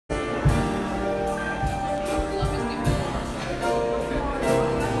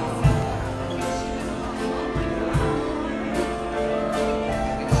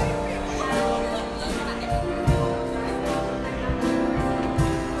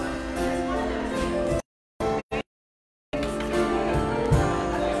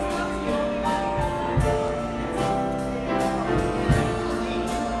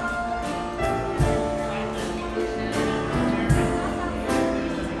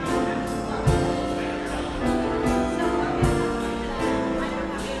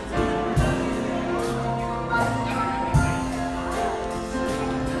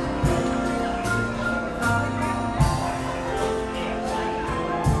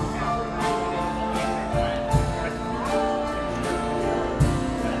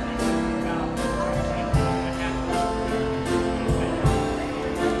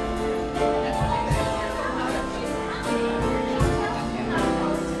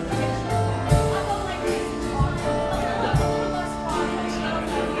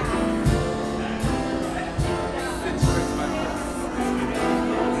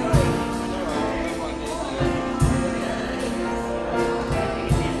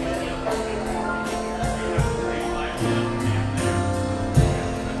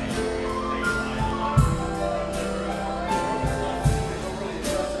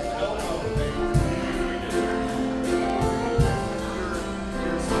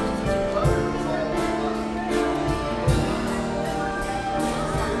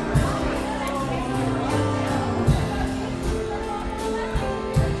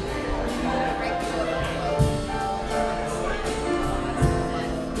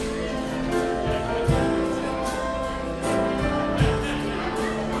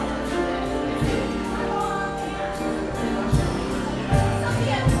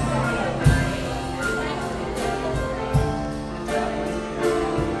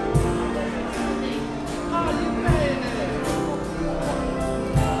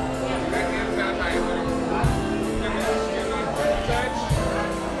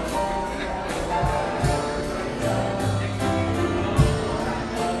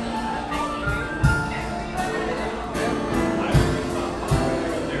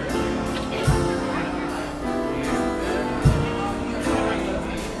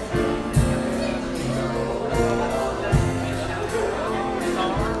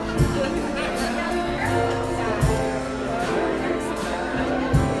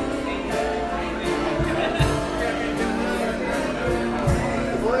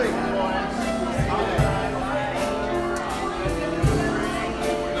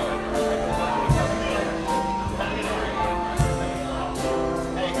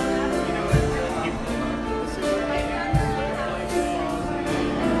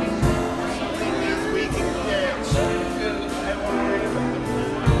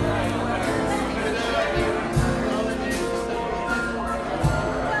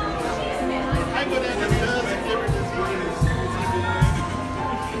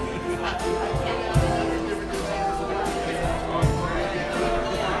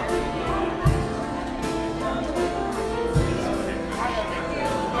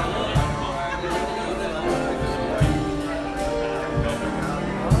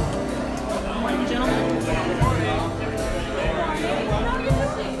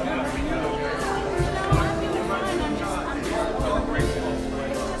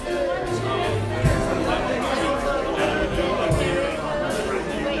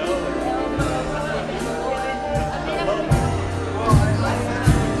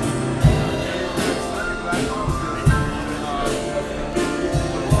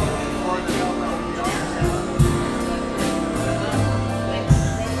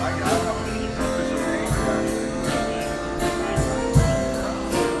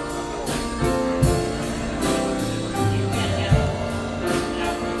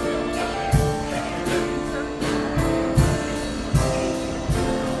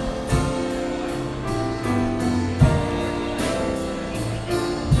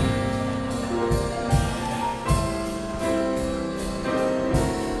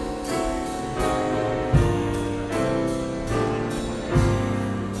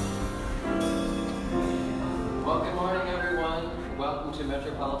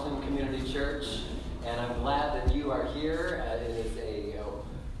Metropolitan Community Church, and I'm glad that you are here. It is a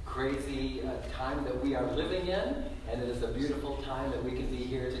crazy time that we are living in, and it is a beautiful time that we can be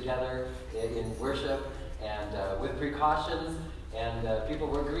here together in worship and with precautions. And people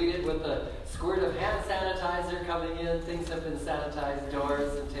were greeted with a squirt of hand sanitizer coming in. Things have been sanitized,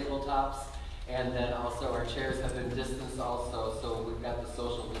 doors and tabletops. And then also our chairs have been distanced also, so we've got the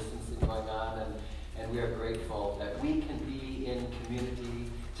social distancing going on, and we are grateful that we can be in community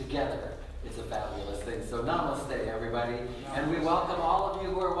together. It's a fabulous thing. So namaste, everybody. And we welcome all of you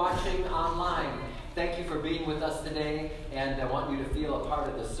who are watching online. Thank you for being with us today, and I want you to feel a part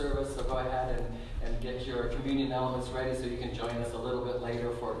of the service, so go ahead and get your communion elements ready so you can join us a little bit later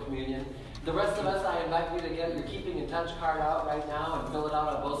for communion. The rest of us, I invite you to get your Keeping in Touch card out right now and fill it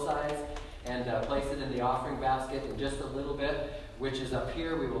out on both sides and place it in the offering basket in just a little bit, which is up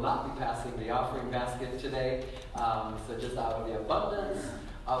here. We will not be passing the offering basket today, so just out of the abundance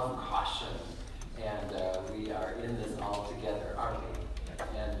of caution. And we are in this all together, aren't we?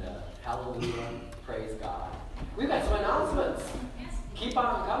 And hallelujah, praise God. We've got some announcements. Keep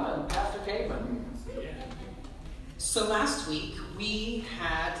on coming, Pastor Caveman. So last week, we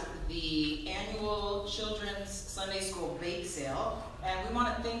had the annual Children's Sunday School Bake Sale, and we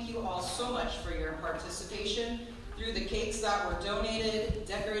want to thank you all so much for your participation. Through the cakes that were donated,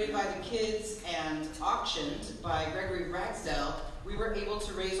 decorated by the kids, and auctioned by Gregory Ragsdale, we were able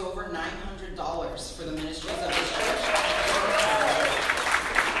to raise over $900 for the ministries of the church.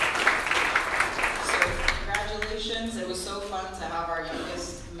 So congratulations. It was so fun to have our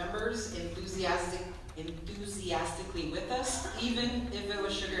youngest members enthusiastically with us, even if it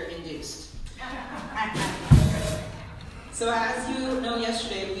was sugar-induced. So as you know,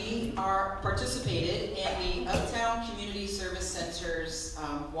 yesterday we participated in the Uptown Community Service Center's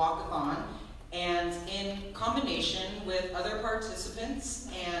walk-a-thon, and in combination with other participants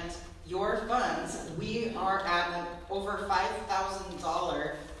and your funds, we are at an over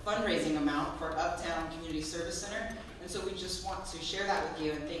 $5,000 fundraising amount for Uptown Community Service Center. And so we just want to share that with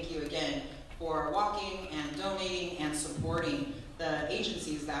you and thank you again for walking and donating and supporting the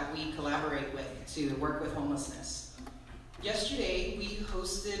agencies that we collaborate with to work with homelessness. Yesterday, we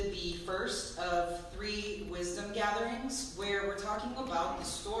hosted the first of 3 wisdom gatherings where we're talking about the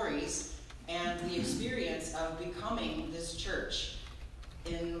stories and the experience of becoming this church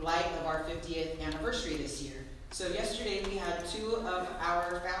in light of our 50th anniversary this year. So yesterday we had 2 of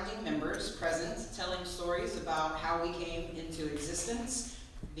our founding members present telling stories about how we came into existence,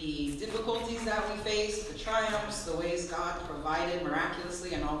 the difficulties that we faced, the triumphs, the ways God provided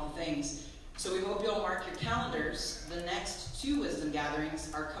miraculously, and all the things. So we hope you'll mark your calendars. The next 2 wisdom gatherings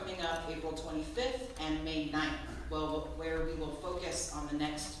are coming up April 25th and May 9th, where we will focus on the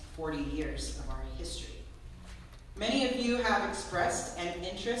next 40 years of our history. Many of you have expressed an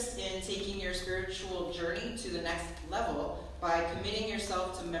interest in taking your spiritual journey to the next level by committing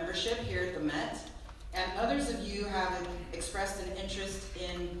yourself to membership here at the Met, and others of you have expressed an interest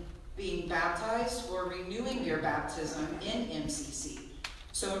in being baptized or renewing your baptism in MCC.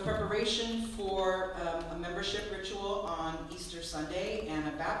 So in preparation for a membership ritual on Easter Sunday and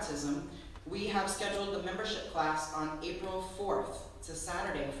a baptism, we have scheduled the membership class on April 4th. It's a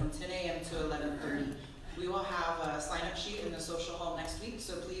Saturday from 10 a.m. to 11:30. We will have a sign-up sheet in the social hall next week,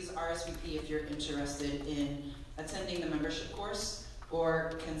 so please RSVP if you're interested in attending the membership course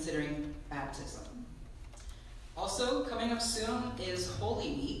or considering baptism. Also, coming up soon is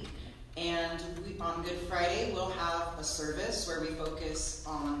Holy Week, and on Good Friday we'll have a service where we focus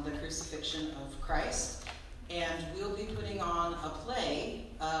on the crucifixion of Christ, and we'll be putting on a play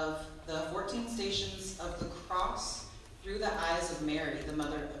of the 14 stations of the cross through the eyes of Mary, the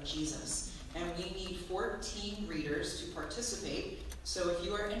mother of Jesus. And we need 14 readers to participate. So if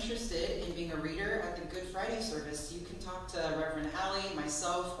you are interested in being a reader at the Good Friday service, you can talk to Reverend Allie,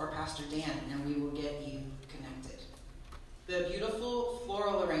 myself, or Pastor Dan, and we will get you connected. The beautiful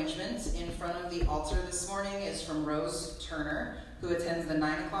floral arrangement in front of the altar this morning is from Rose Turner, who attends the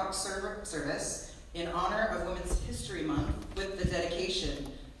 9 o'clock service in honor of Women's History Month with the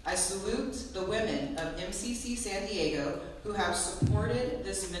dedication, "I salute the women of MCC San Diego who have supported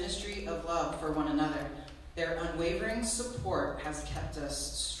this ministry of love for one another. Their unwavering support has kept us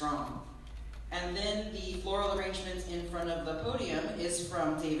strong." And then the floral arrangement in front of the podium is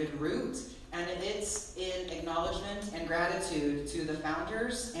from David Root, and it's in acknowledgement and gratitude to the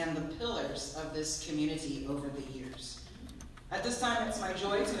founders and the pillars of this community over the years. At this time, it's my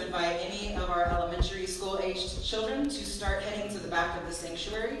joy to invite any of our elementary school-aged children to start heading to the back of the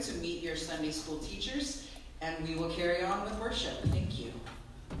sanctuary to meet your Sunday school teachers, and we will carry on with worship. Thank you.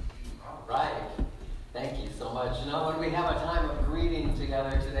 All right. Thank you so much. You know, when we have a time of grief, reading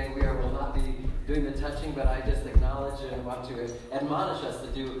together today. We will not be doing the touching, but I just acknowledge and want to admonish us to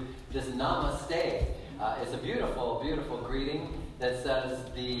do this namaste. It's a beautiful, beautiful greeting that says,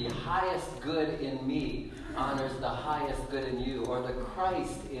 the highest good in me honors the highest good in you, or the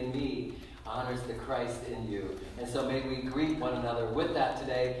Christ in me honors the Christ in you. And so may we greet one another with that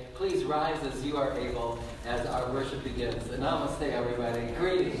today. Please rise as you are able as our worship begins. Namaste, everybody.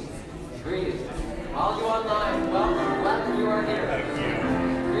 Greetings. Greetings. All you online, welcome. Glad you are here.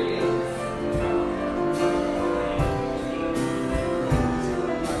 Greetings.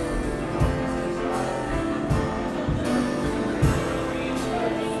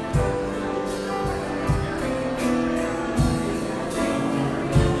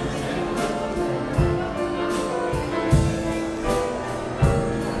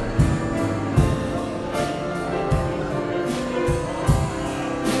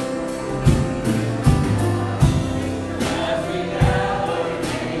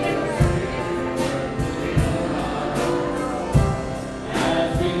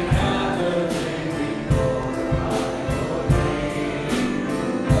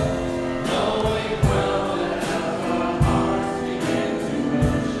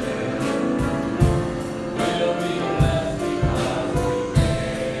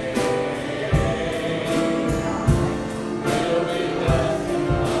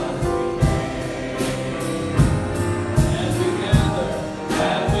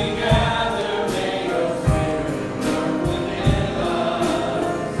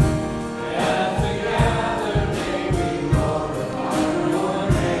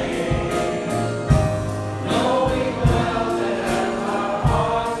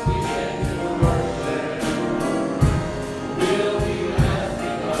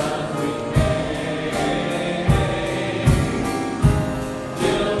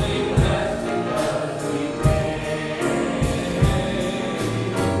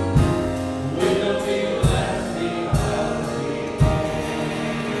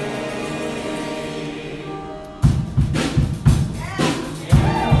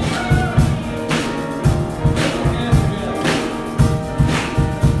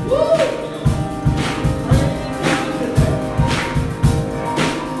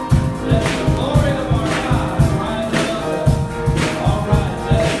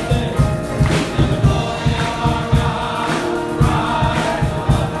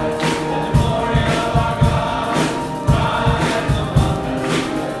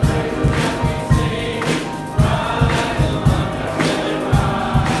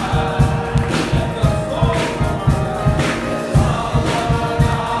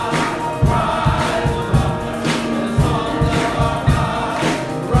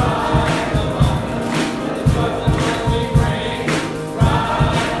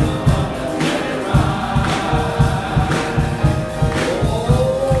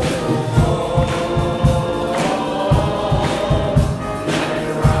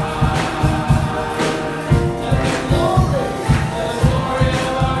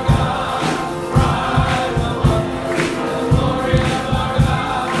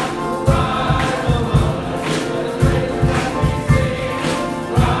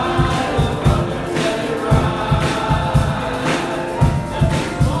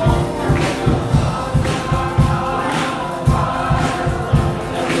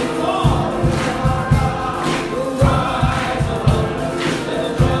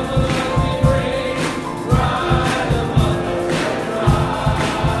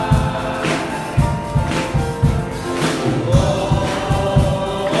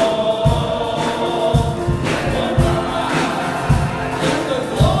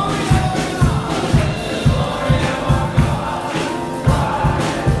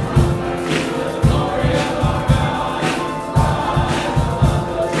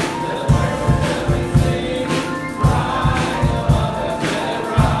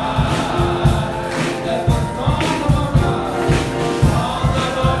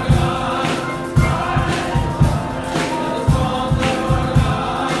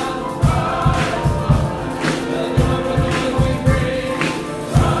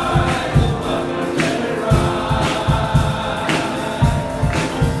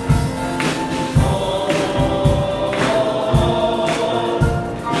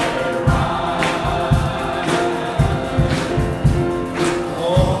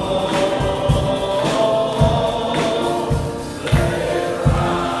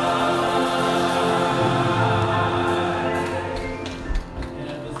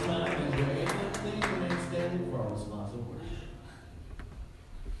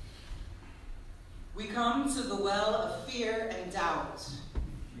 come to the well of fear and doubt.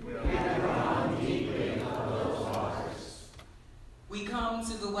 You will have gone deeply into those waters. come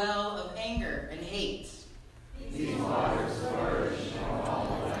to the well of anger and hate. These waters flourish on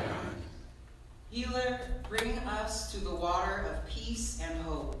all the land. Healer, bring us to the water of peace and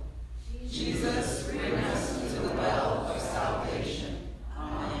hope. Jesus, bring us to the well of salvation.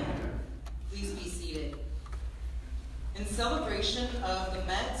 Amen. Please be seated. In celebration of the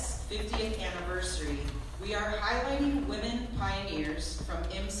Met's 50th anniversary, we are highlighting women pioneers from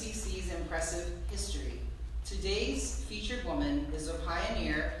MCC's impressive history. Today's featured woman is a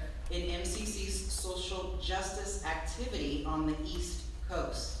pioneer in MCC's social justice activity on the East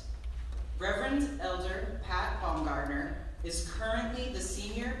Coast. Reverend Elder Pat Baumgartner is currently the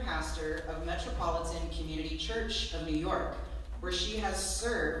senior pastor of Metropolitan Community Church of New York, where she has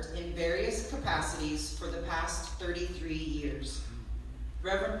served in various capacities for the past 33 years.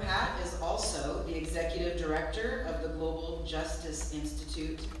 Reverend Pat is also the executive director of the Global Justice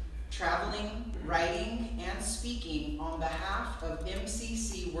Institute, traveling, writing, and speaking on behalf of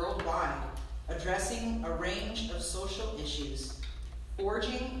MCC worldwide, addressing a range of social issues,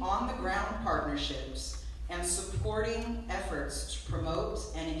 forging on-the-ground partnerships, and supporting efforts to promote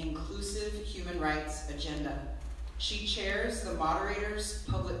an inclusive human rights agenda. She chairs the Moderator's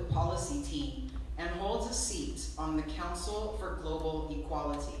Public Policy Team and holds a seat on the Council for Global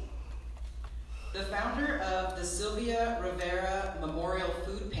Equality. The founder of the Sylvia Rivera Memorial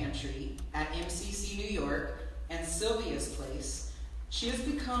Food Pantry at MCC New York and Sylvia's Place, she has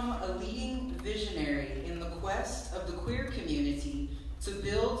become a leading visionary in the quest of the queer community to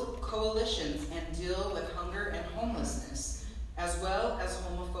build coalitions and deal with hunger and homelessness, as well as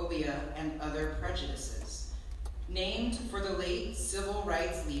homophobia and other prejudices. Named for the late civil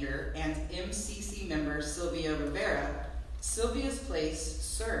rights leader and MCC member Sylvia Rivera, Sylvia's Place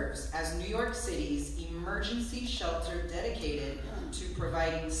serves as New York City's emergency shelter dedicated to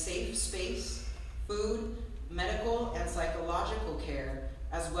providing safe space, food, medical and psychological care,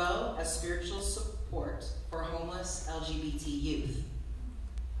 as well as spiritual support for homeless LGBT youth.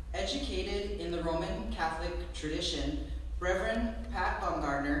 Educated in the Roman Catholic tradition, Reverend Pat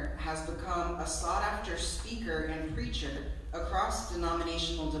Baumgartner has become a sought-after speaker and preacher across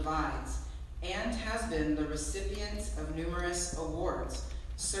denominational divides and has been the recipient of numerous awards,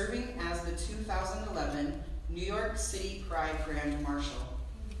 serving as the 2011 New York City Pride Grand Marshal.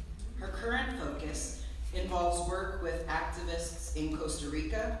 Her current focus involves work with activists in Costa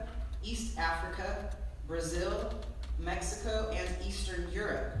Rica, East Africa, Brazil, Mexico, and Eastern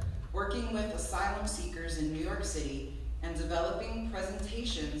Europe, working with asylum seekers in New York City and developing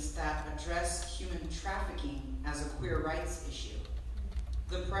presentations that address human trafficking as a queer rights issue.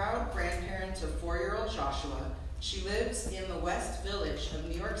 The proud grandparent of 4-year-old Joshua, she lives in the West Village of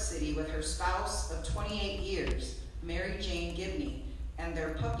New York City with her spouse of 28 years, Mary Jane Gibney, and their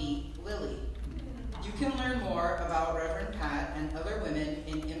puppy, Lily. You can learn more about Reverend Pat and other women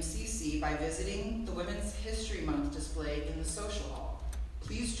in MCC by visiting the Women's History Month display in the social hall.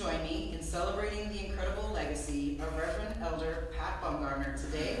 Please join me in celebrating the incredible legacy of Reverend Elder Pat Baumgartner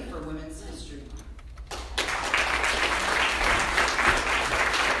today for Women's History Month.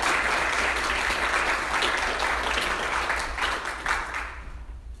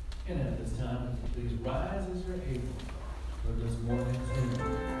 And at this time, please rise as you're able for this morning's hymn.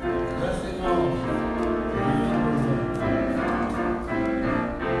 Resting on.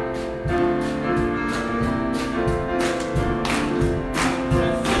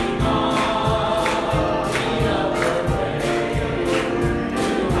 Resting on the upper way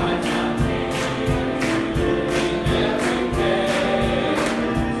to my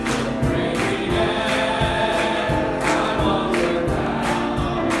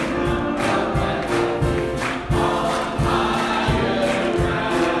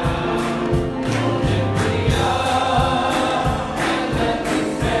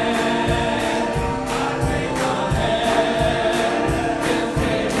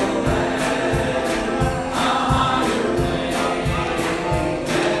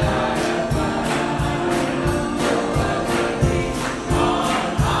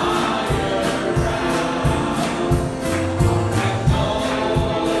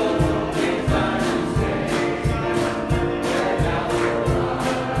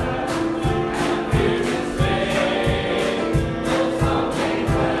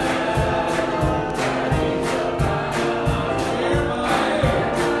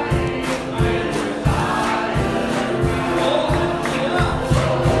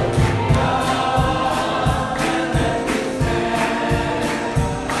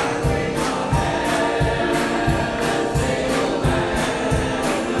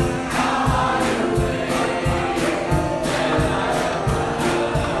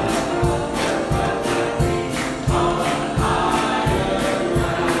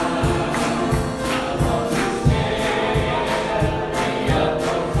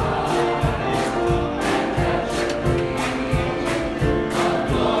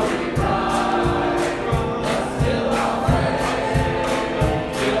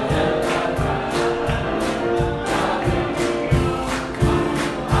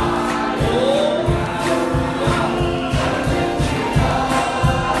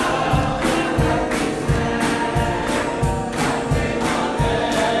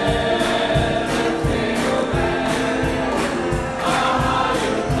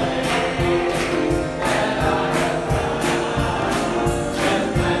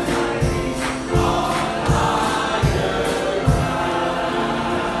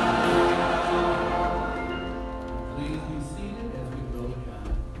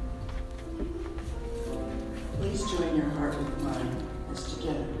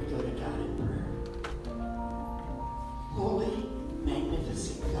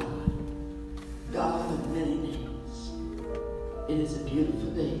It is a beautiful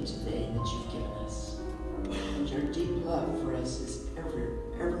day today that you've given us, and your deep love for us is ever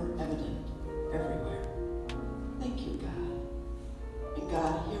evident everywhere. Thank you, God. And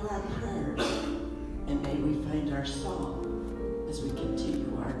God, hear our prayers, and may we find our song as we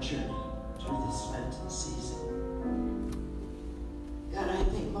continue our journey through this Lenten season. God, I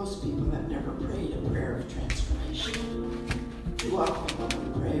think most people have never prayed a prayer of transformation. Too often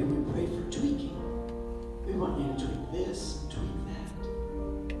when we pray for tweaking. We want you to tweak this and tweak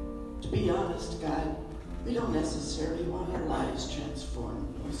that. To be honest, God, we don't necessarily want our lives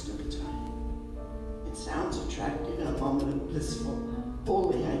transformed most of the time. It sounds attractive in a moment of blissful,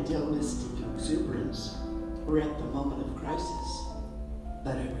 wholly idealistic exuberance, or at the moment of crisis,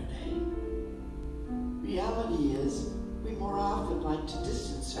 but every day. Reality is, we more often like to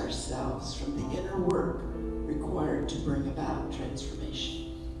distance ourselves from the inner work required to bring about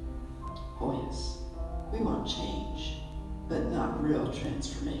transformation. Oh yes, we want change, but not real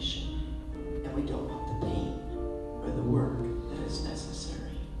transformation. And we don't want the pain or the work that is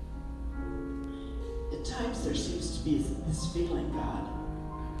necessary. At times there seems to be this feeling, God,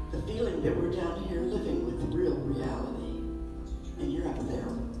 the feeling that we're down here living with real reality, and you're up there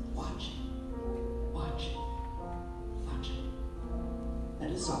watching. That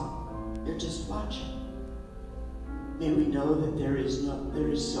is all. You're just watching. May we know that there is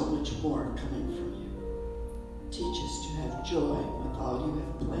so much more coming from you. Teach us to have joy with all you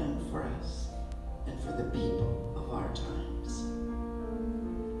have planned for us and for the people of our times.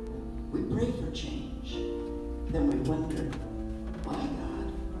 We pray for change. Then we wonder, why,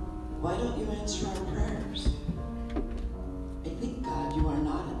 God? Why don't you answer our prayers? I think, God, you are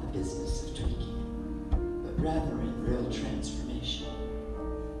not in the business of tweaking, but rather in real transformation.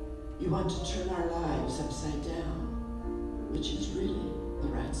 You want to turn our lives upside down, which is really the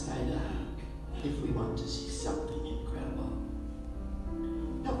right side up, if we want to see something incredible.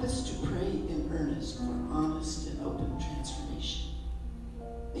 Help us to pray in earnest for honest and open transformation.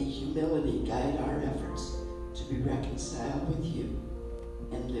 May humility guide our efforts to be reconciled with you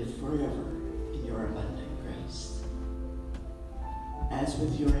and live forever in your abundant grace. As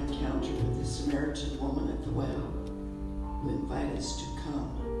with your encounter with the Samaritan woman at the well, who invited us to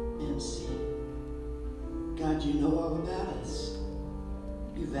come and see. God, you know all about us.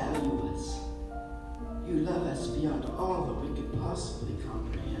 You value us. You love us beyond all that we could possibly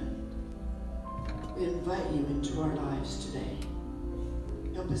comprehend. We invite you into our lives today.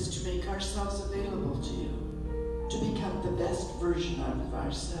 Help us to make ourselves available to you, to become the best version of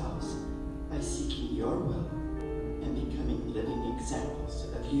ourselves by seeking your will and becoming living examples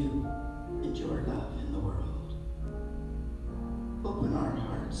of you and your love in the world. Open our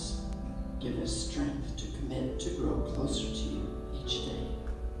hearts. Give us strength to commit to grow closer to you each day.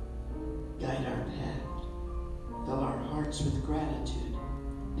 Guide our path. Fill our hearts with gratitude,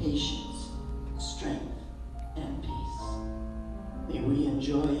 patience, strength, and peace. May we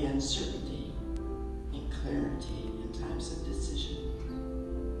enjoy uncertainty and clarity in times of decision.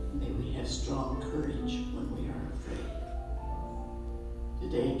 May we have strong courage when we are afraid.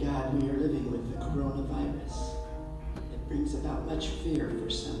 Today, God, we are living with the coronavirus. It brings about much fear for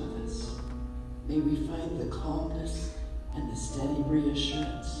some of us. May we find the calmness and the steady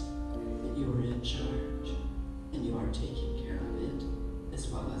reassurance that you are in charge and you are taking care of it as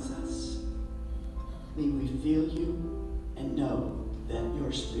well as us. May we feel you and know that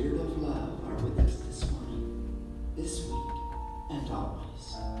your spirit of love are with us this morning, this week, and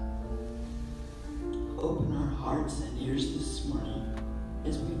always. Open our hearts and ears this morning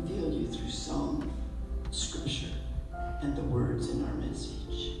as we feel you through song, scripture, and the words in our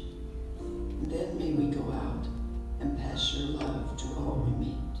message. And then may we go out and pass your love to all we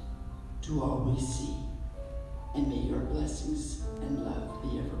meet, to all we see, and may your blessings and love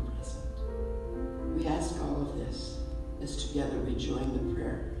be ever present. We ask all of this as together we join the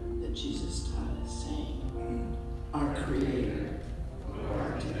prayer that Jesus taught us, saying, Our Creator, who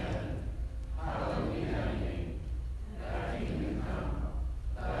art in heaven, hallowed be thy name. Thy kingdom come,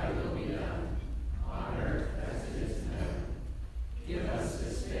 thy will be done, on earth as it is in heaven. Give us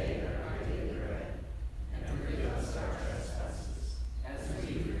this day our daily bread, and forgive us our trespasses, as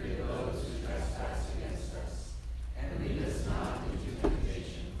we forgive those who trespass against us. And lead us not into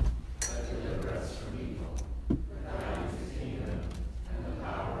temptation, but deliver us from evil. For thine is the kingdom, and the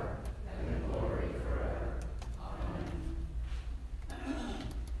power, and the glory forever. Amen.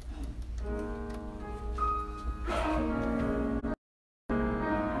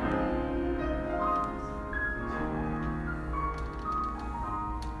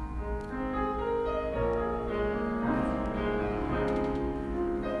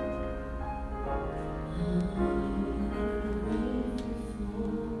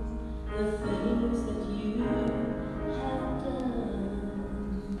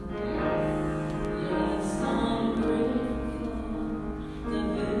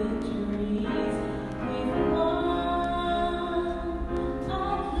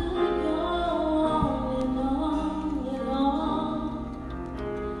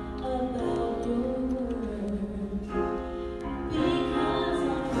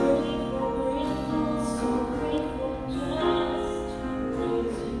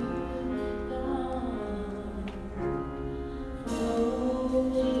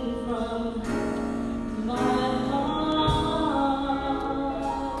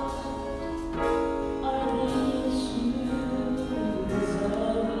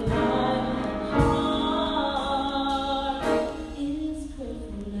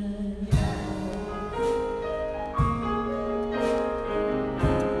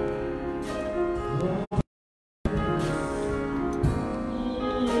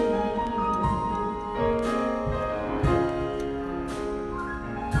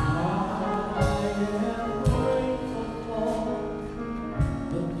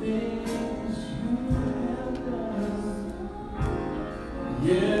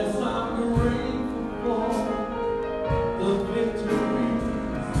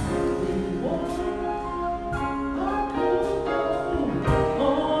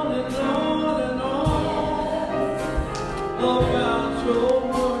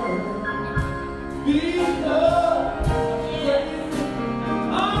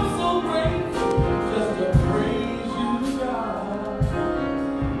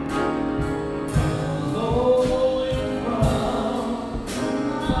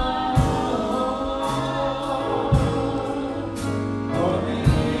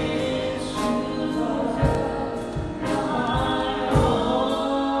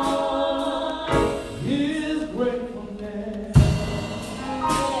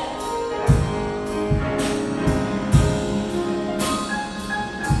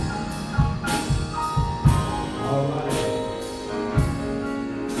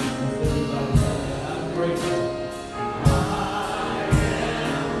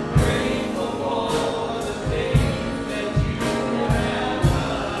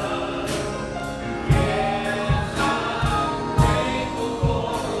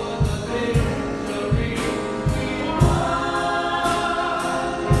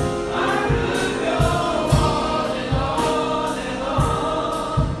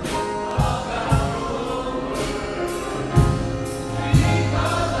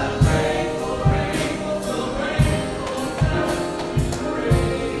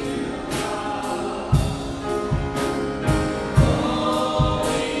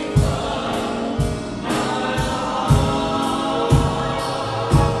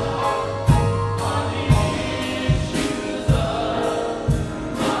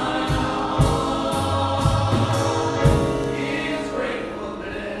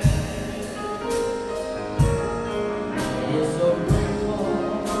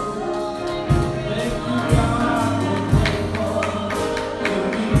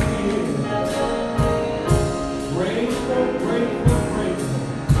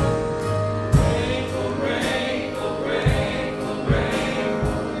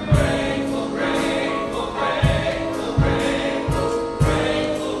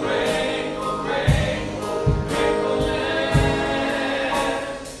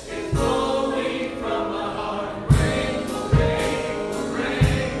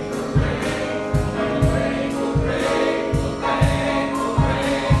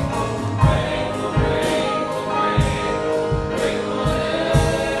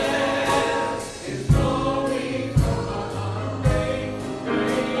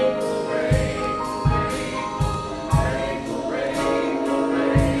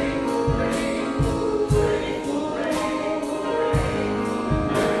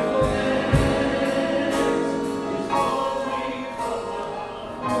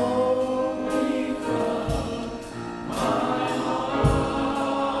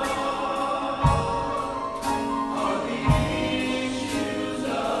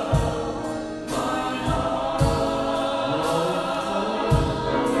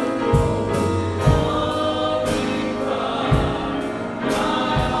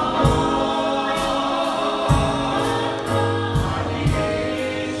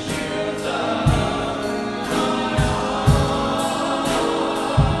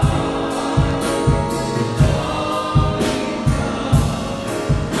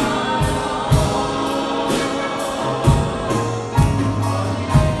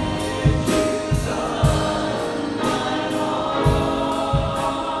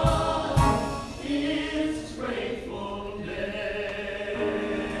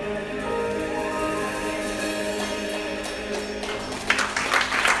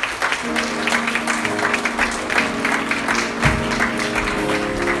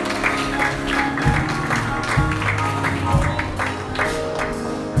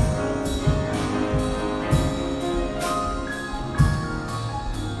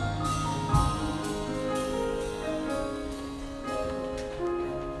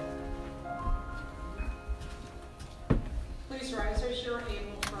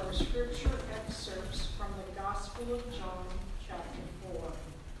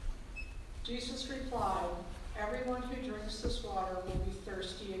 Jesus replied, "Everyone who drinks this water will be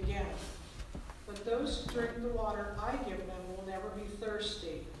thirsty again. But those who drink the water I give them will never be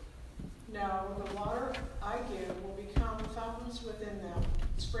thirsty. No, the water I give will become fountains within them,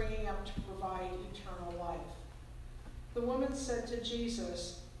 springing up to provide eternal life." The woman said to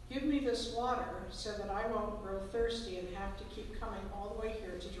Jesus, "Give me this water so that I won't grow thirsty and have to keep coming all the way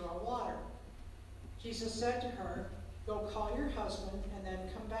here to draw water." Jesus said to her, "Go call your husband and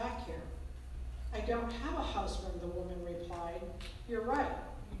then come back here." "I don't have a husband," the woman replied. "You're right,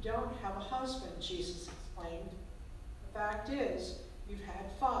 you don't have a husband," Jesus explained. "The fact is, you've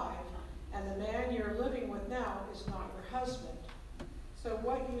had 5, and the man you're living with now is not your husband. So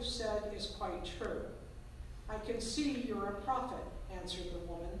what you've said is quite true." "I can see you're a prophet," answered the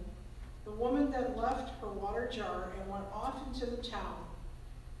woman. The woman then left her water jar and went off into the town.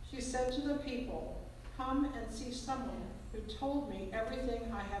 She said to the people, "Come and see someone who told me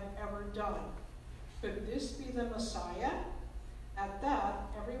everything I have ever done. Could this be the Messiah?" At that,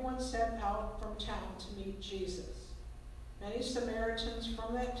 everyone set out from town to meet Jesus. Many Samaritans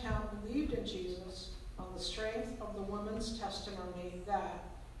from that town believed in Jesus on the strength of the woman's testimony that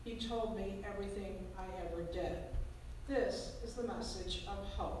he told me everything I ever did. This is the message of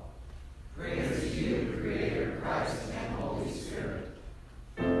hope. Praise to you, Creator, Christ, and Holy Spirit.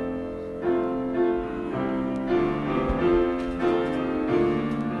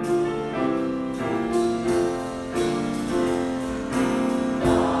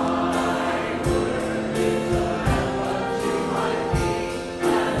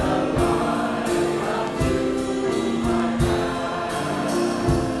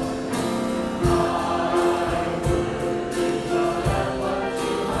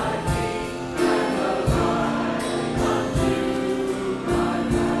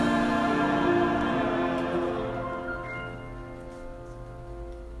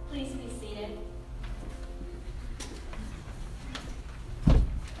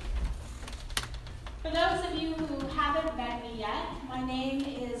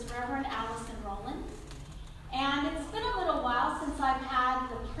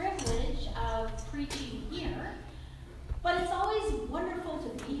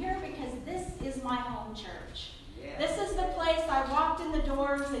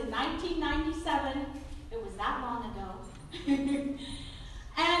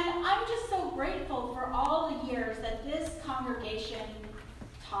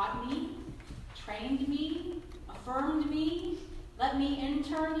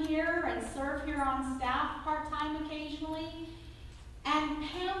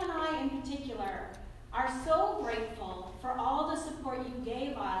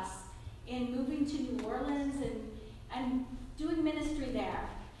 In moving to New Orleans and doing ministry there.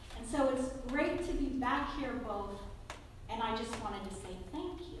 And so it's great to be back here both. And I just wanted to say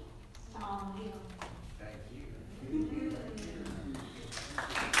thank you to all of you. Thank you.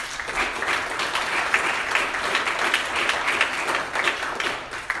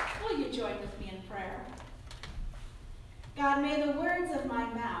 Will you join with me in prayer? God, may the words of my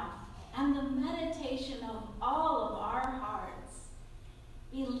mouth and the meditation of all of our hearts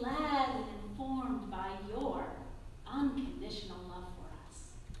be led and informed by your unconditional love for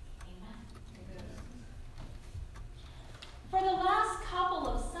us. Amen. Amen. For the last couple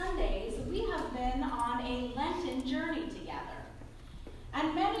of Sundays, we have been on a Lenten journey together.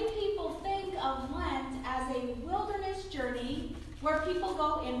 And many people think of Lent as a wilderness journey where people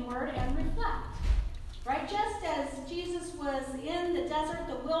go inward and reflect. Right? Just as Jesus was in the desert,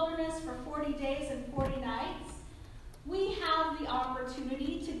 the wilderness, for 40 days and 40 nights, we have the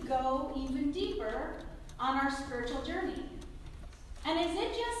opportunity to go even deeper on our spiritual journey. And is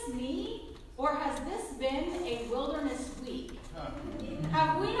it just me, or has this been a wilderness week?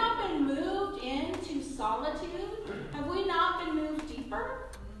 Have we not been moved into solitude? Have we not been moved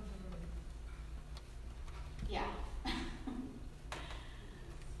deeper? Yeah.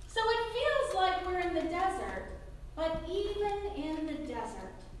 So it feels like we're in the desert, but even in the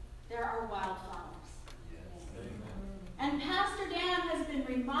desert, there are wildflowers. And Pastor Dan has been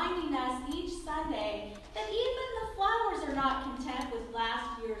reminding us each Sunday that even the flowers are not content with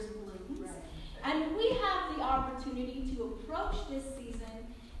last year's blooms. Right. And we have the opportunity to approach this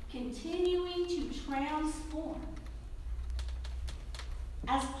season continuing to transform.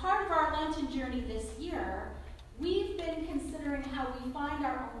 As part of our Lenten journey this year, we've been considering how we find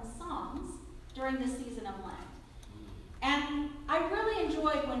our own songs during the season of Lent. And I really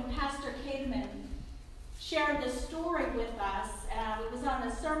enjoyed when Pastor Cademan shared the story with us. It was on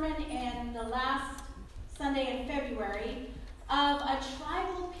a sermon in the last Sunday in February of a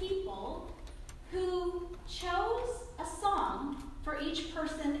tribal people who chose a song for each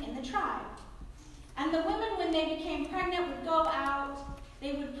person in the tribe. And the women, when they became pregnant, would go out.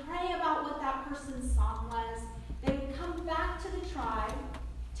 They would pray about what that person's song was. They would come back to the tribe,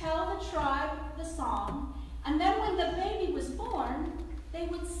 tell the tribe the song, and then when the baby was born, they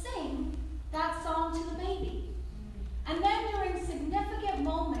would sing that song to the baby. And then during significant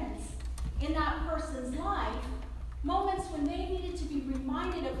moments in that person's life, moments when they needed to be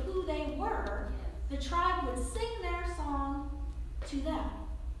reminded of who they were, the tribe would sing their song to them.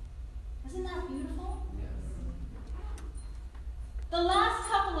 Isn't that beautiful? Yes. The last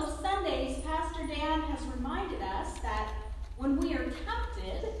couple of Sundays, Pastor Dan has reminded us that when we are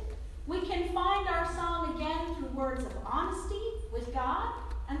tempted, we can find our song again through words of honesty with God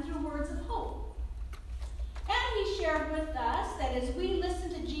and through words of hope. And he shared with us that as we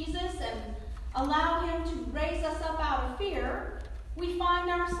listen to Jesus and allow him to raise us up out of fear, we find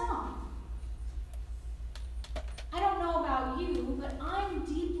our song. I don't know about you, but I'm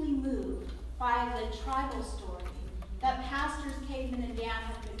deeply moved by the tribal story that Pastors Caveman and Dan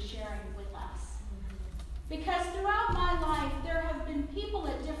have been sharing with us. Because throughout my life, there have been people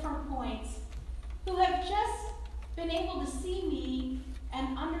at different points who have just been able to see me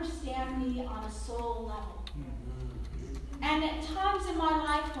and understand me on a soul level. And at times in my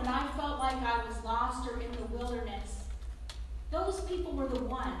life when I felt like I was lost or in the wilderness, those people were the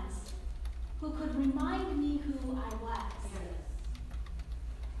ones who could remind me who I was.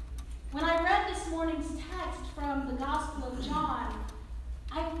 When I read this morning's text from the Gospel of John,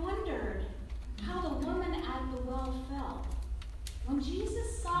 I wondered how the woman at the well felt when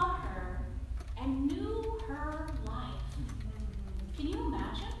Jesus saw her and knew her life. Can you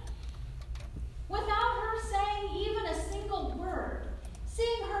imagine? Without her saying even a single word,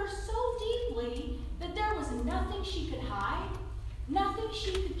 seeing her so deeply that there was nothing she could hide, nothing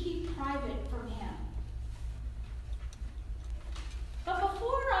she could keep private from him. But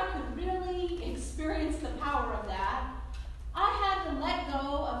before I could really experience the power of that, I had to let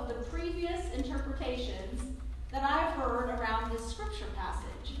go of the previous interpretations that I've heard around this scripture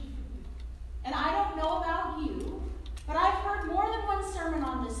passage. And I don't know about you, but I've heard more than one sermon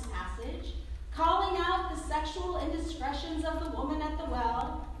on this passage, calling out the sexual indiscretions of the woman at the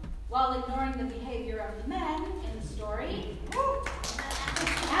well, while ignoring the behavior of the men in the story.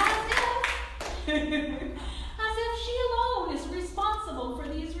 As if she alone is responsible for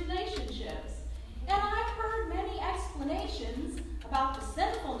these relationships. And I've heard many explanations about the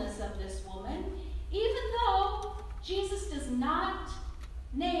sinfulness of this woman, even though Jesus does not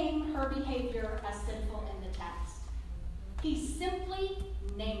name her behavior as sinful in the text. He simply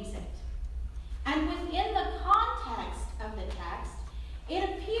names it. And within the context of the text, it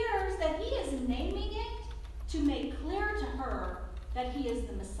appears that he is naming it to make clear to her that he is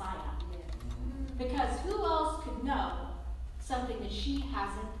the Messiah. Because who else could know something that she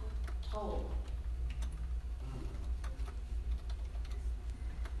hasn't told?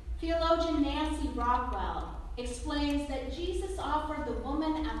 Theologian Nancy Rockwell explains that Jesus offered the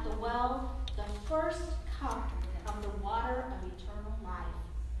woman at the well the first cup of the water of eternal life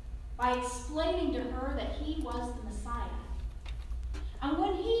by explaining to her that he was the Messiah. And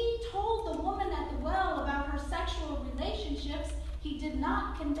when he told the woman at the well about her sexual relationships, he did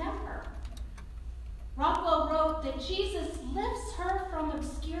not condemn her. Rockwell wrote that Jesus lifts her from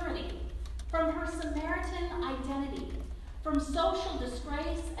obscurity, from her Samaritan identity, from social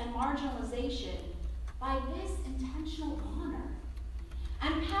disgrace and marginalization by this intentional honor.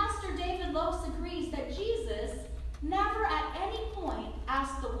 And Pastor David Lopes agrees that Jesus never at any point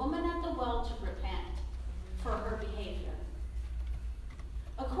asked the woman at the well to repent for her behavior.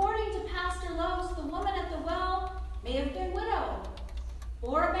 According to Pastor Lopes, the woman at the well may have been widowed,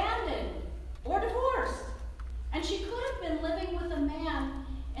 or abandoned, or divorced, and she could have been living with a man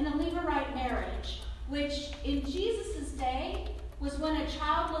in a Levirate marriage, which in Jesus' day was when a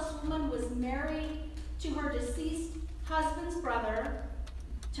childless woman was married to her deceased husband's brother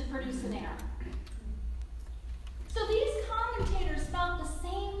to produce an heir. So these commentators felt the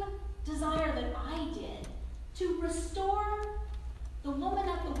same desire that I did to restore the woman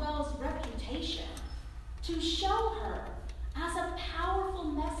at the well's reputation, to show her as a powerful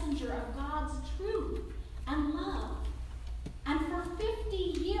messenger of God's truth and love. And for 50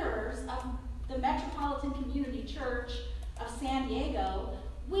 years of the Metropolitan Community Church of San Diego,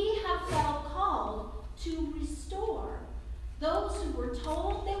 we have felt called to restore those who were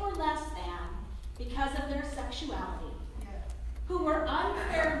told they were less than because of their sexuality, who were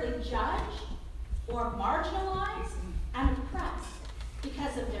unfairly judged or marginalized and oppressed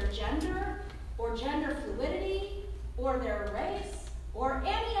because of their gender or gender fluidity or their race or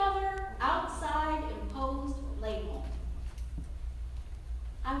any other outside imposed label.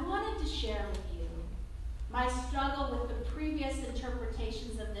 to share with you my struggle with the previous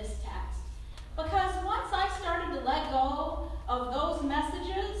interpretations of this text. Because once I started to let go of those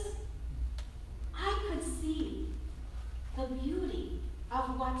messages, I could see the beauty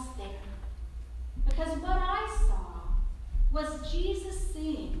of what's there. Because what I saw was Jesus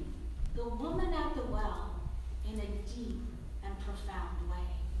seeing the woman at the well in a deep and profound way.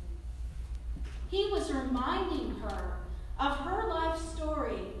 He was reminding her of her life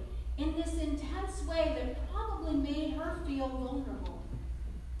story in this intense way that probably made her feel vulnerable.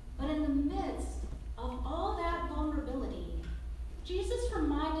 But in the midst of all that vulnerability, Jesus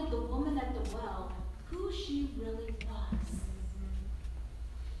reminded the woman at the well who she really was.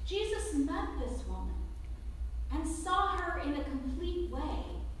 Jesus met this woman and saw her in a complete way.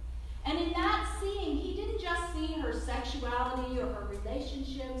 And in that seeing, he didn't just see her sexuality or her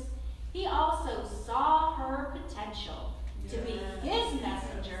relationships, he also saw her potential to be his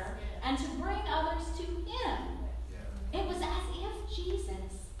messenger and to bring others to him. It was as if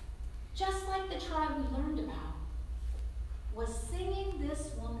Jesus, just like the tribe we learned about, was singing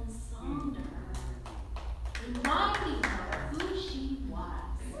this woman's song to her, reminding her who she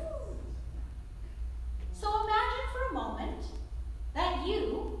was. So imagine for a moment that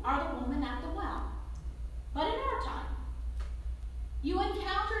you are the woman at the well, but in our time. You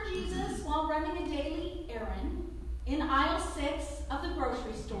encounter Jesus while running a daily errand in aisle 6 of the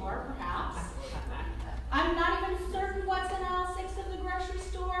grocery store, perhaps. I'm not even certain what's in aisle 6 of the grocery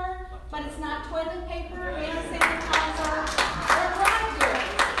store, but it's not toilet paper, hand sanitizer, or dry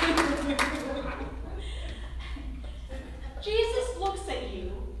goods. Jesus looks at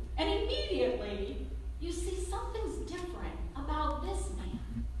you, and immediately you see something's different about this man.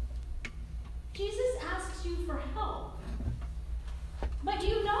 Jesus asks you for help. But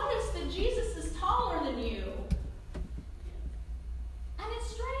you notice that Jesus is taller than you. And it's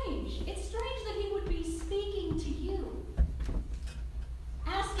strange. It's strange that he would be speaking to you,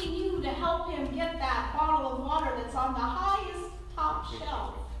 asking you to help him get that bottle of water that's on the highest top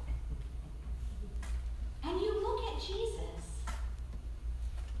shelf. And you look at Jesus,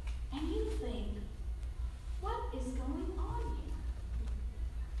 and you think, what is going on here?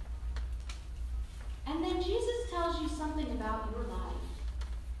 And then Jesus tells you something about your life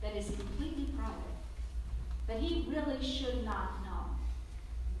that is completely private, that he really should not know.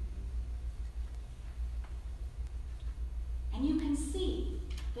 And you can see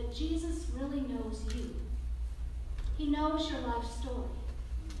that Jesus really knows you. He knows your life story.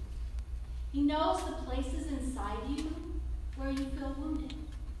 He knows the places inside you where you feel wounded.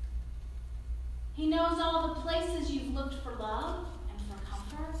 He knows all the places you've looked for love and for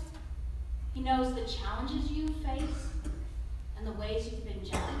comfort. He knows the challenges you face and the ways you've been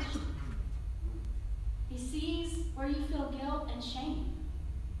judged. He sees where you feel guilt and shame.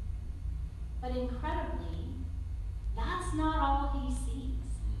 But incredibly, that's not all he sees.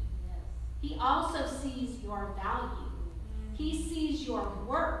 He also sees your value. He sees your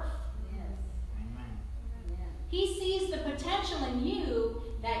worth. He sees the potential in you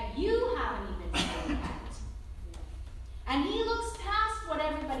that you haven't even seen yet. And he looks past what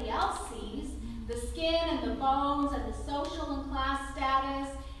everybody else sees, the skin and the bones and the social and class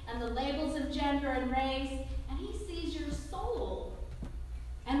status and the labels of gender and race, and he sees your soul.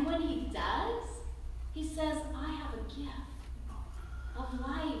 And when he does, he says, I have a gift of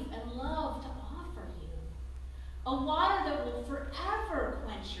life and love to offer you, a water that will forever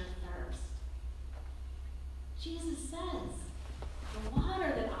quench your thirst. Jesus says, the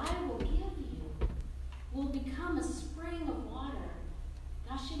water that I will give you will become a spring of water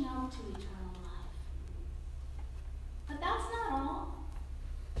gushing out to eternal life. But that's not all.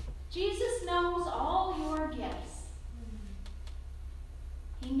 Jesus knows all your gifts.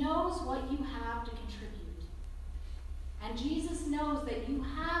 He knows what you have to contribute. And Jesus knows that you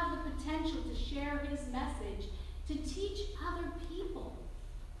have the potential to share his message, to teach other people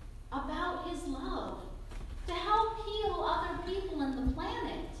about his love, to help heal other people in the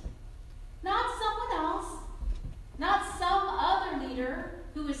planet. Not someone else, not some other leader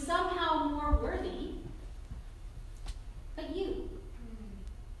who is somehow more worthy, but you,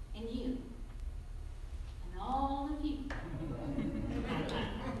 and you, and all of you.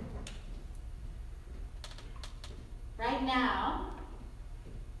 Right now,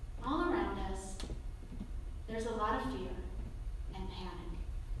 all around us, there's a lot of fear and panic.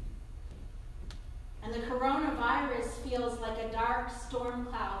 And the coronavirus feels like a dark storm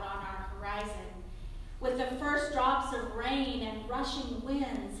cloud on our horizon, with the first drops of rain and rushing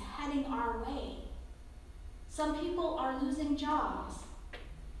winds heading our way. Some people are losing jobs,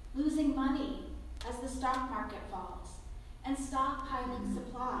 losing money as the stock market falls, and stockpiling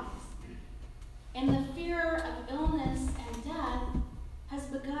supplies. and the fear of illness and death has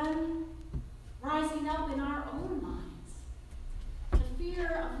begun rising up in our own minds. The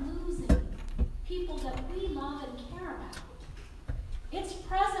fear of losing people that we love and care about. It's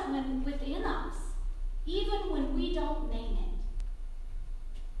present within us, even when we don't name it.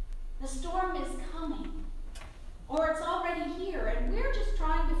 The storm is coming, or it's already here, and we're just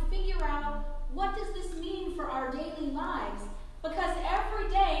trying to figure out, what does this mean for our daily lives? Because every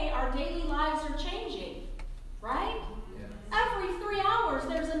day our daily lives are changing, right? Yes. Every 3 hours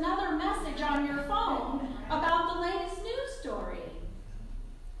there's another message on your phone about the latest news story.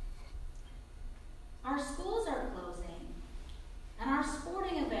 Our schools are closing, and our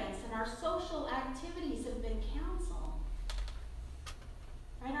sporting events and our social activities have been canceled.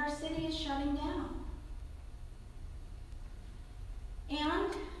 Right? Our city is shutting down.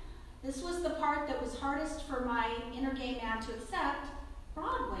 And this was the part that was hardest for my inner gay man to accept.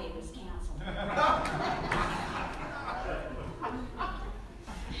 Broadway was canceled.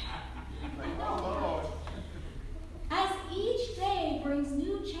 As each day brings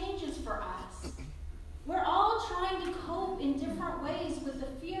new changes for us, we're all trying to cope in different ways with the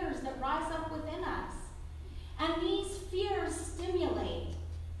fears that rise up within us. And these fears stimulate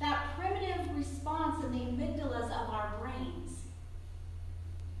that primitive response in the amygdalas of our brains.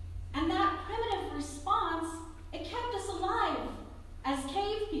 And that primitive response, it kept us alive as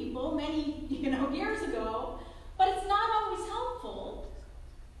cave people many years ago, but it's not always helpful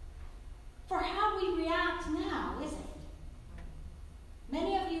for how we react now, is it?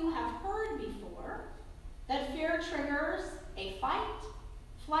 Many of you have heard before that fear triggers a fight,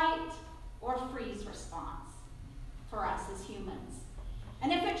 flight, or freeze response for us as humans.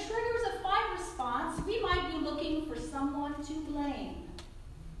 And if it triggers a fight response, we might be looking for someone to blame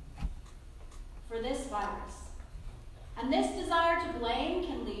for this virus. And this desire to blame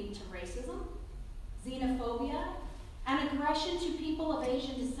can lead to racism, xenophobia, and aggression to people of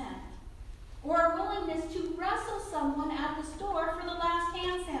Asian descent, or a willingness to wrestle someone at the store for the last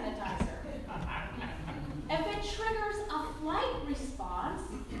hand sanitizer. If it triggers a flight response,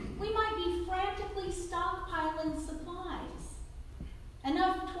 we might be frantically stockpiling supplies.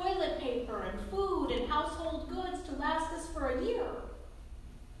 Enough toilet paper and food and household goods to last us for a year.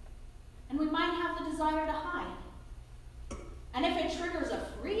 And we might have the desire to hide. And if it triggers a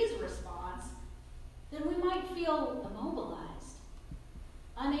freeze response, then we might feel immobilized,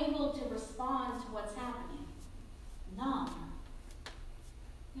 unable to respond to what's happening, numb.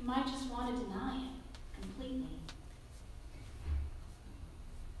 We might just want to deny it completely.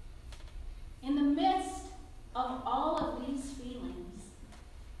 In the midst of all of these feelings,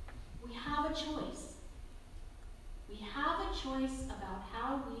 we have a choice. We have a choice about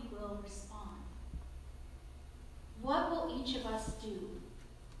how we will respond. What will each of us do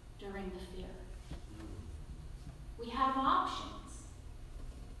during the fear? We have options.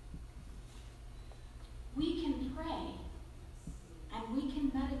 We can pray and we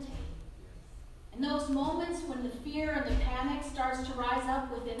can meditate. In those moments when the fear and the panic starts to rise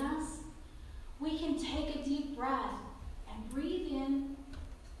up within us, we can take a deep breath and breathe in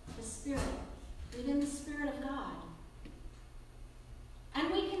the Spirit. Breathe in the Spirit of God.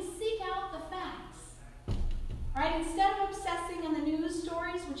 And we can seek out the facts. Right? Instead of obsessing on the news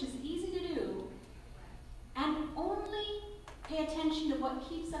stories, which is easy to do, and only pay attention to what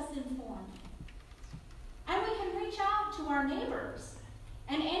keeps us informed. And we can reach out to our neighbors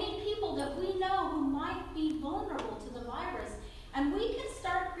and any people that we know who might be vulnerable to the virus. And we can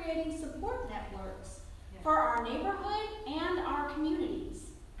start creating support networks for our neighborhood and our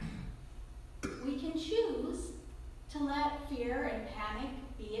communities. We can choose to let fear and panic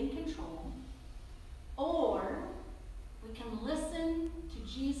be in control, or we can listen to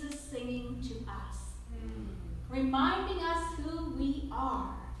Jesus singing to us, reminding us who we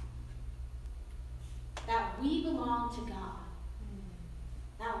are, that we belong to God,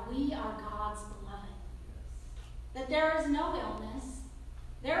 that we are God's beloved, that there is no illness,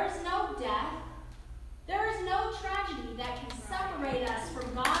 there is no death, there is no tragedy that can separate us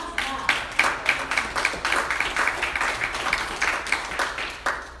from God's love.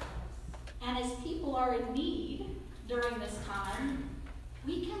 And as people are in need during this time,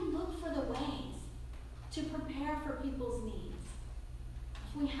 we can look for the ways to prepare for people's needs.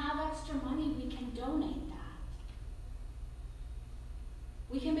 If we have extra money, we can donate that.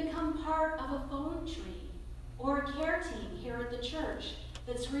 We can become part of a phone tree or a care team here at the church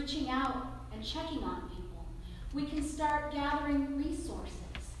that's reaching out and checking on people. We can start gathering resources.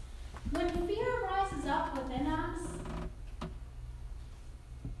 When fear rises up within us,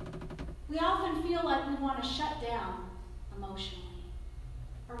 we often feel like we want to shut down emotionally,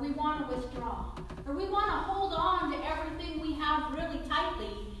 or or we want to withdraw, or we want to hold on to everything we have really tightly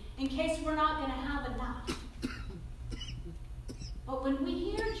in case we're not going to have enough. But when we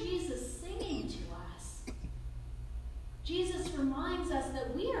hear Jesus singing to us, Jesus reminds us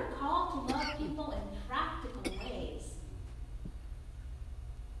that we are called to love people in practical ways.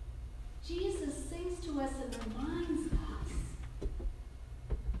 Jesus sings to us and reminds us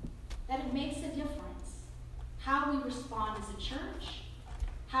that it makes a difference how we respond as a church,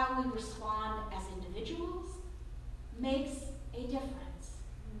 how we respond as individuals, makes a difference.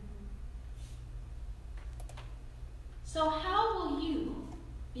 So how will you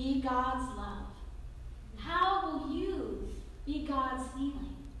be God's love? How will you be God's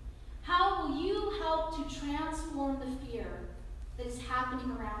healing? How will you help to transform the fear that is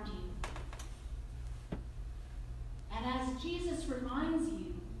happening around you? And as Jesus reminds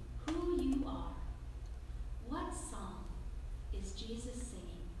you who you are, what song is Jesus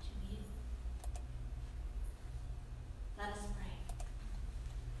singing to you? Let us pray.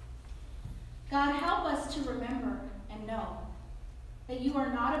 God, help us to remember and know that you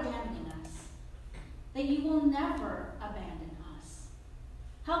are not abandoning us, that you will never abandon us.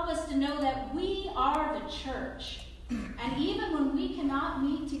 Help us to know that we are the church, and even when we cannot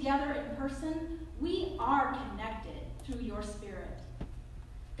meet together in person, we are connected through your Spirit.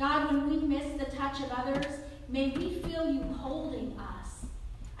 God, when we miss the touch of others, may we feel you holding us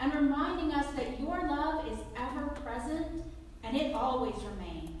and reminding us that your love is ever present and it always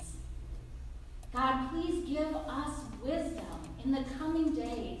remains. God, please give us wisdom in the coming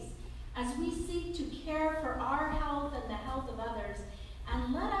days as we seek to care for our health and the health of others,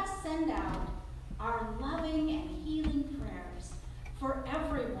 and let us send out our loving and healing prayers for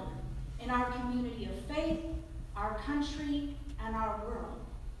everyone in our community of faith, our country, and our world.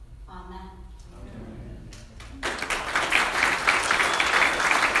 Amen.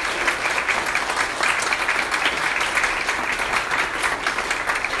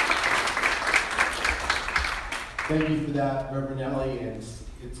 Thank you for that, Reverend Ellie, and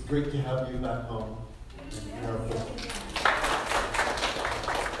it's great to have you back home in our fold.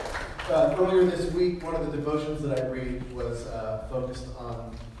 Earlier this week, one of the devotions that I read was focused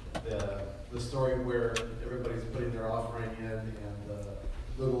on the story where everybody's putting their offering in, and the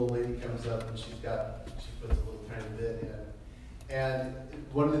little old lady comes up and she puts a little tiny bit in. And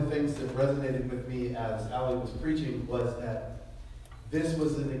one of the things that resonated with me as Allie was preaching was that this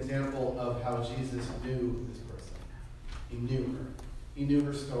was an example of how Jesus knew this person. He knew her. He knew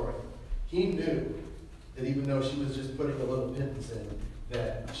her story. He knew that even though she was just putting a little pittance in,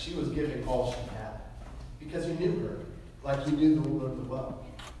 that she was giving all she had. Because he knew her, like he knew the woman of the well.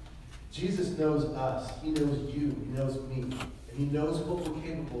 Jesus knows us. He knows you. He knows me. And he knows what we're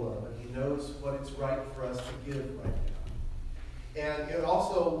capable of. And he knows what it's right for us to give right now. And it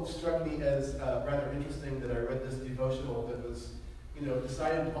also struck me as rather interesting that I read this devotional that was,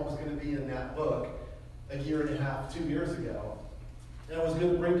 decided what was going to be in that book a year and a half, 2 years ago. And I was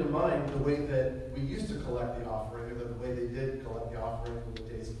going to bring to mind the way that we used to collect the offering, or the way they did collect the offering in the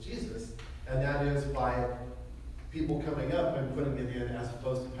days of Jesus. And that is by people coming up and putting it in as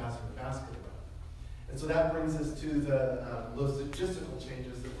opposed to passing the basket around. And so that brings us to those logistical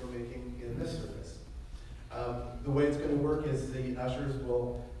changes that we're making in this service. The way it's going to work is the ushers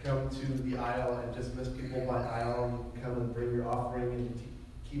will come to the aisle and dismiss people by aisle, and you can come and bring your offering and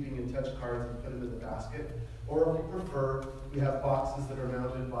keeping in touch cards and put them in the basket. Or if you prefer, we have boxes that are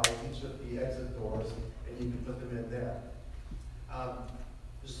mounted by each of the exit doors, and you can put them in there.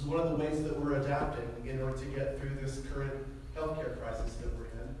 This is one of the ways that we're adapting in order to get through this current healthcare crisis that we're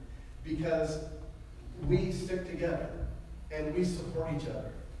in, because we stick together and we support each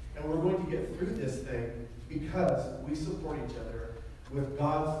other. And we're going to get through this thing because we support each other with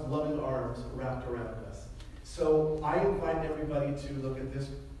God's loving arms wrapped around us. So I invite everybody to look at this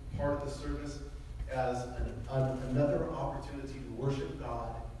part of the service as another opportunity to worship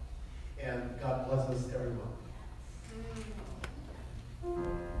God. And God bless us, everyone.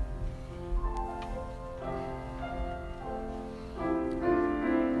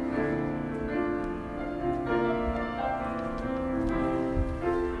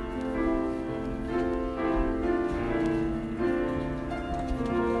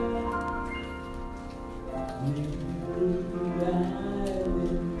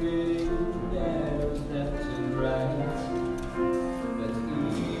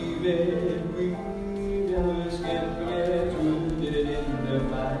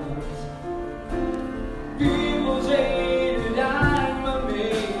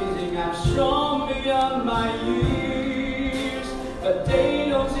 But they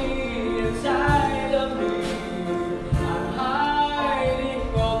don't see inside of me. I'm hiding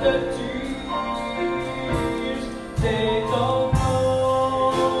all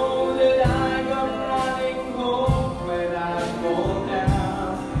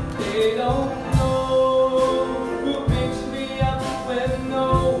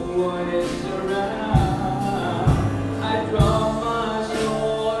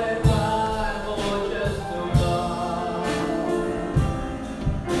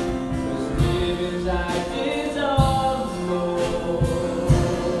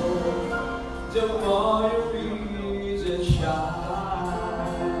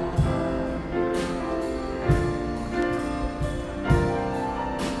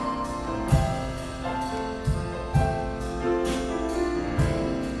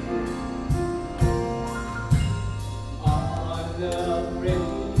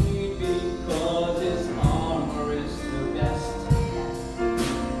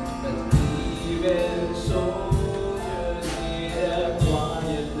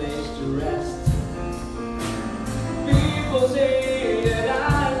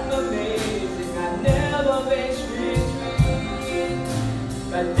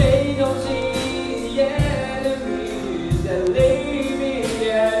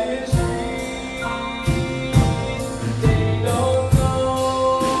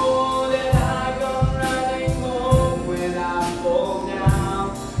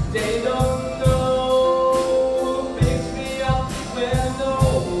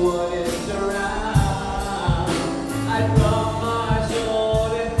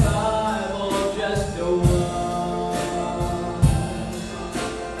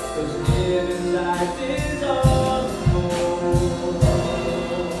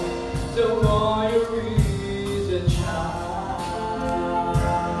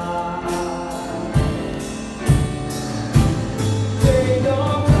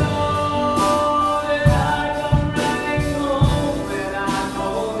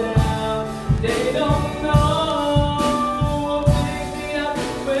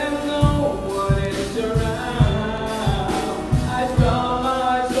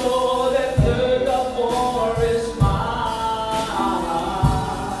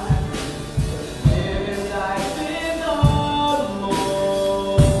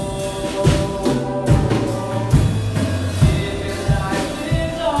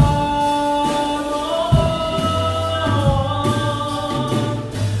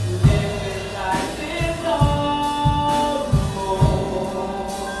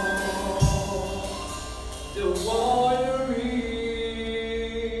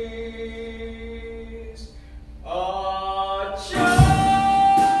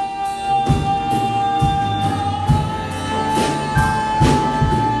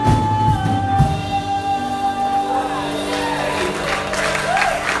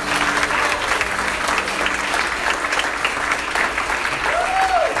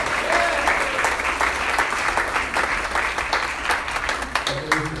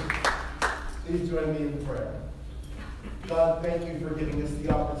Please join me in prayer. God, thank you for giving us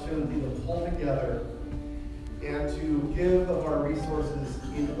the opportunity to pull together and to give of our resources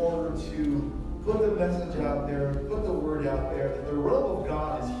in order to put the message out there, put the word out there that the realm of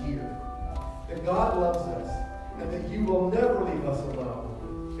God is here, that God loves us, and that you will never leave us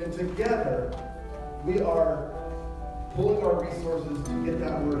alone. And together, we are pulling our resources to get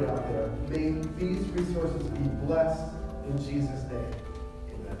that word out there. May these resources be blessed in Jesus' name.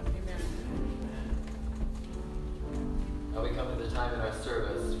 Amen. Now we come to the time in our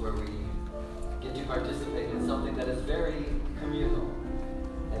service where we get to participate in something that is very communal,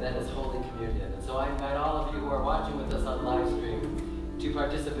 and that is Holy Communion. And so I invite all of you who are watching with us on Livestream to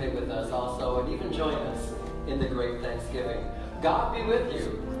participate with us also, and even join us in the great Thanksgiving. God be with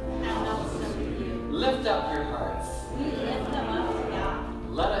you. And also with you. Lift up your hearts. We lift them up to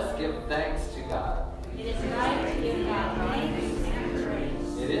God. Let us give thanks to God. It is right to give God thanks and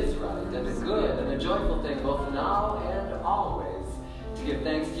praise. It is right and a good and a joyful thing, both now and always, to give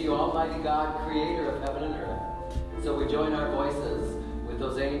thanks to you, Almighty God, creator of heaven and earth. So we join our voices with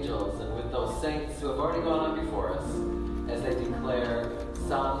those angels and with those saints who have already gone on before us as they declare,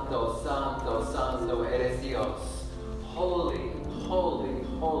 Santo, Santo, Santo eres Dios. Holy, holy,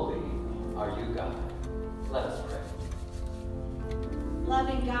 holy are you, God. Let us pray.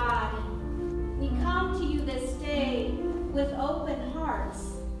 Loving God, we come to you this day with open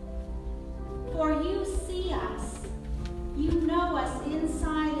hearts. For you see us. You know us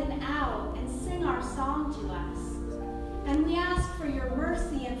inside and out and sing our song to us. And we ask for your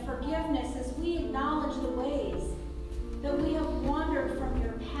mercy and forgiveness as we acknowledge the ways that we have wandered from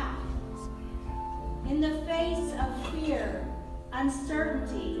your path. In the face of fear,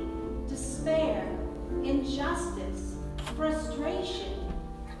 uncertainty, despair, injustice, frustration,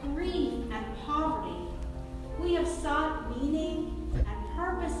 grief, and poverty, we have sought meaning and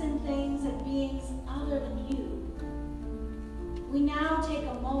purpose in things and beings other than you. We now take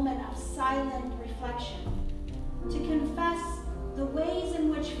a moment of silent reflection to confess the ways in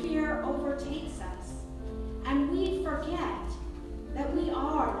which fear overtakes us, and we forget that we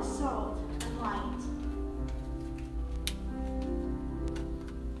are the salt and light.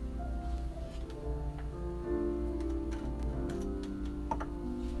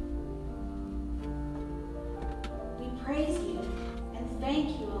 Praise you and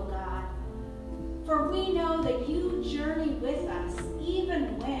thank you, O God, for we know that you journey with us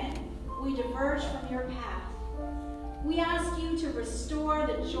even when we diverge from your path. We ask you to restore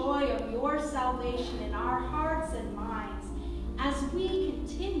the joy of your salvation in our hearts and minds as we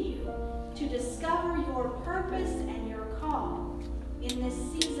continue to discover your purpose and your call in this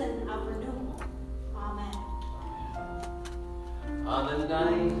season of renewal. Amen. On the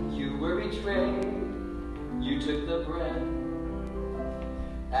night you were betrayed, you took the bread.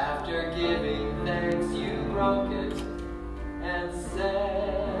 After giving thanks, you broke it and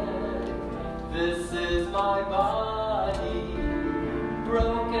said, "This is my body,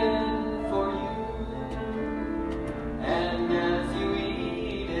 broken for you. And as you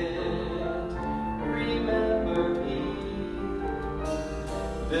eat it, remember me.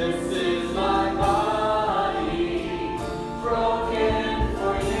 This is my body, broken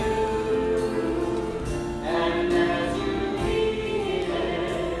for you.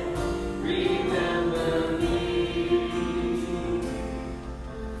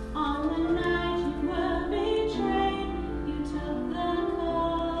 On the night you were betrayed,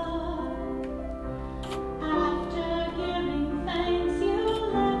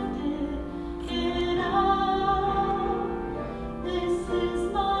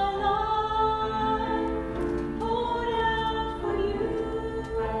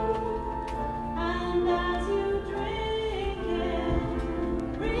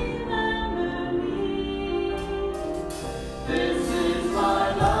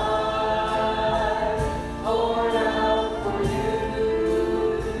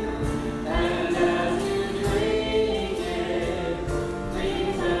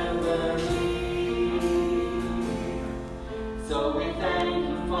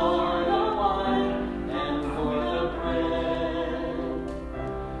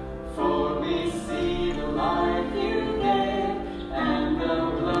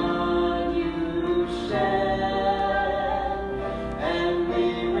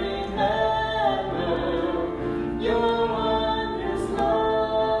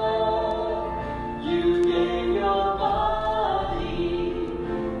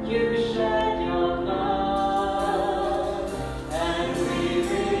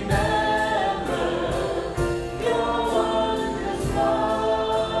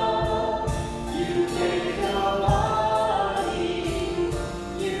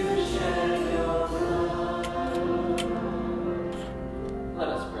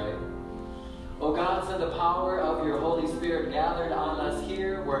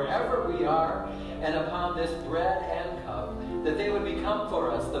 for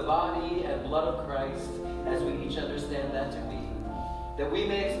us the body and blood of Christ as we each understand that to be, that we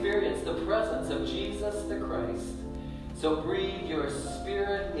may experience the presence of Jesus the Christ. So breathe your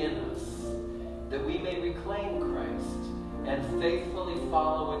Spirit in us, that we may reclaim Christ and faithfully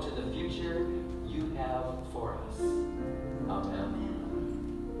follow into the future you have for us. Amen.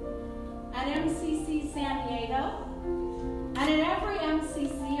 At MCC San Diego, and in every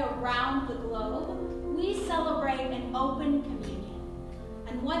MCC around the globe, we celebrate an open communion.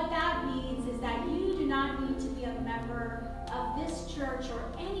 And what that means is that you do not need to be a member of this church or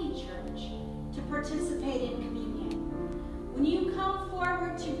any church to participate in communion. When you come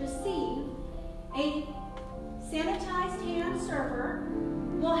forward to receive, a sanitized hand server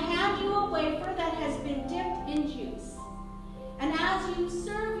will hand you a wafer that has been dipped in juice. And as you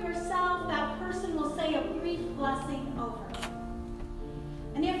serve yourself, that person will say a brief blessing over it.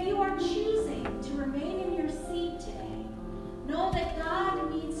 And if you are choosing to remain in your seat today, know that God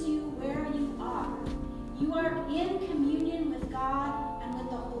meets you where you are. You are in communion with God and with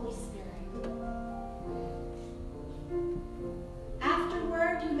the Holy Spirit.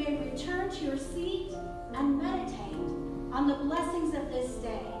 Afterward, you may return to your seat and meditate on the blessings of this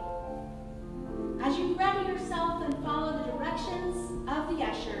day. As you ready yourself and follow the directions of the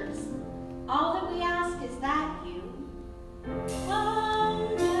ushers, all that we ask is that you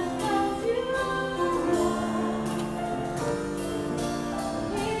come just as you are.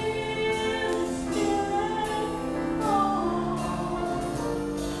 Hear the Spirit call.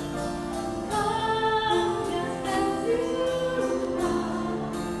 Come just as you are.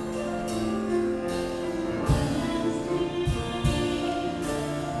 And receive,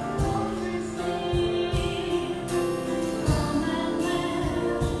 Lord, receive. Come and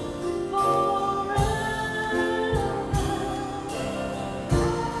live for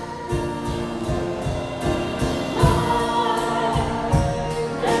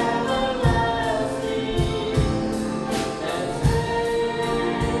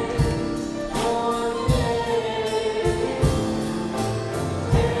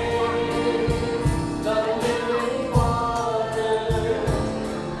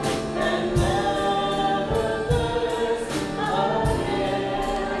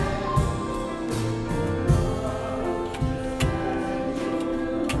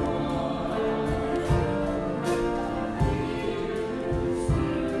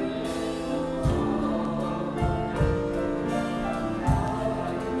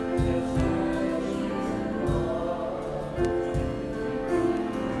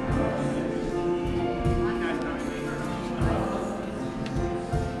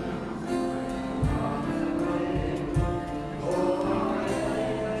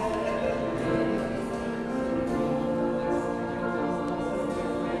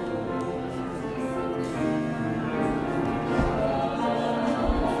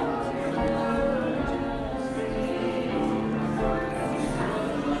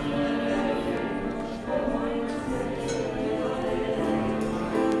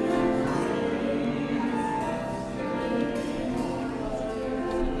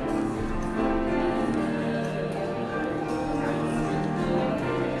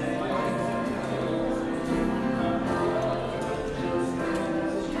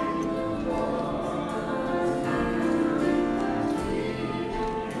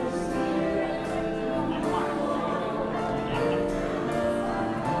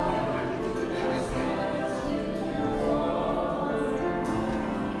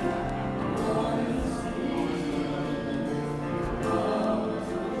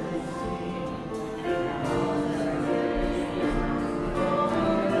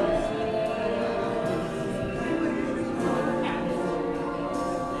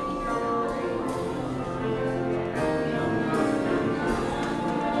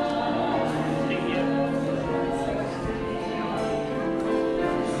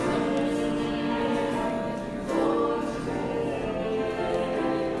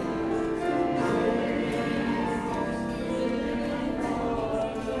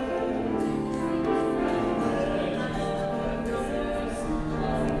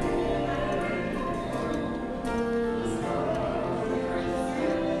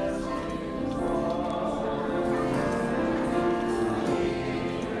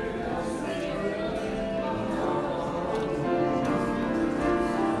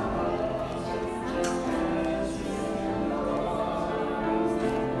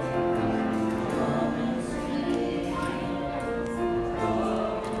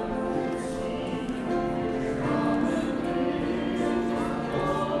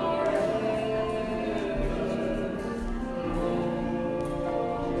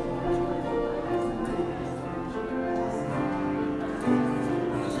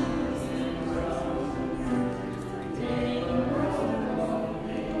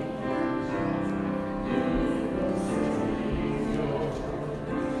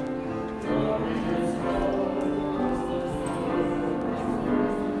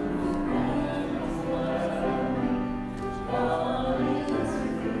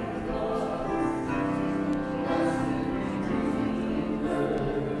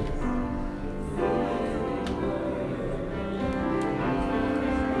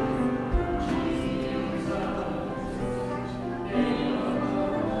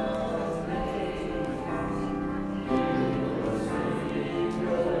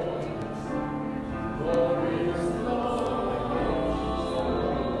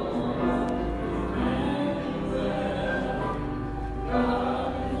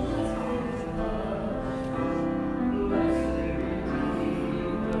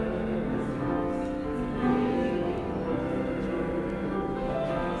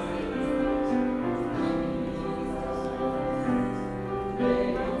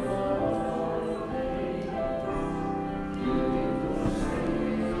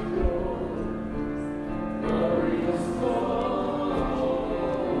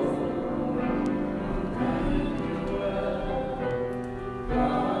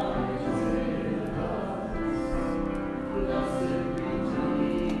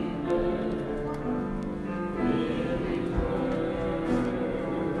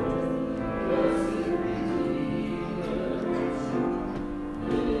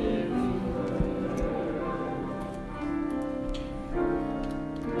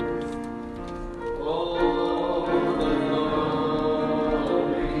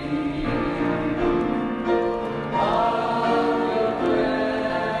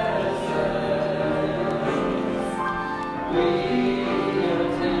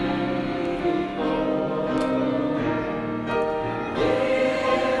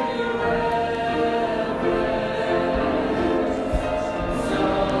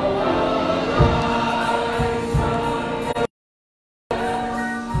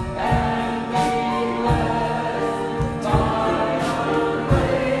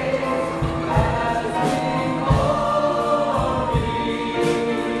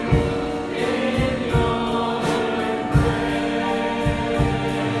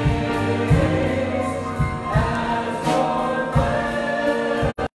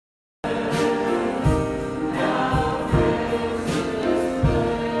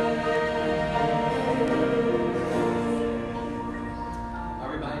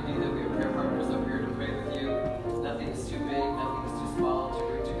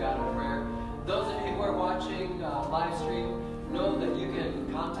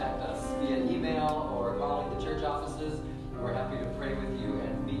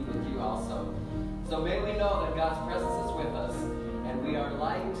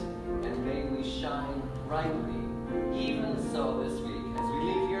rightly. Even so this week, as we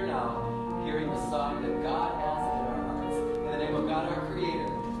leave here now, hearing the song that God has in our hearts, in the name of God our Creator,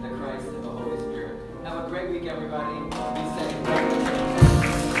 the Christ, and the Holy Spirit. Have a great week, everybody. Be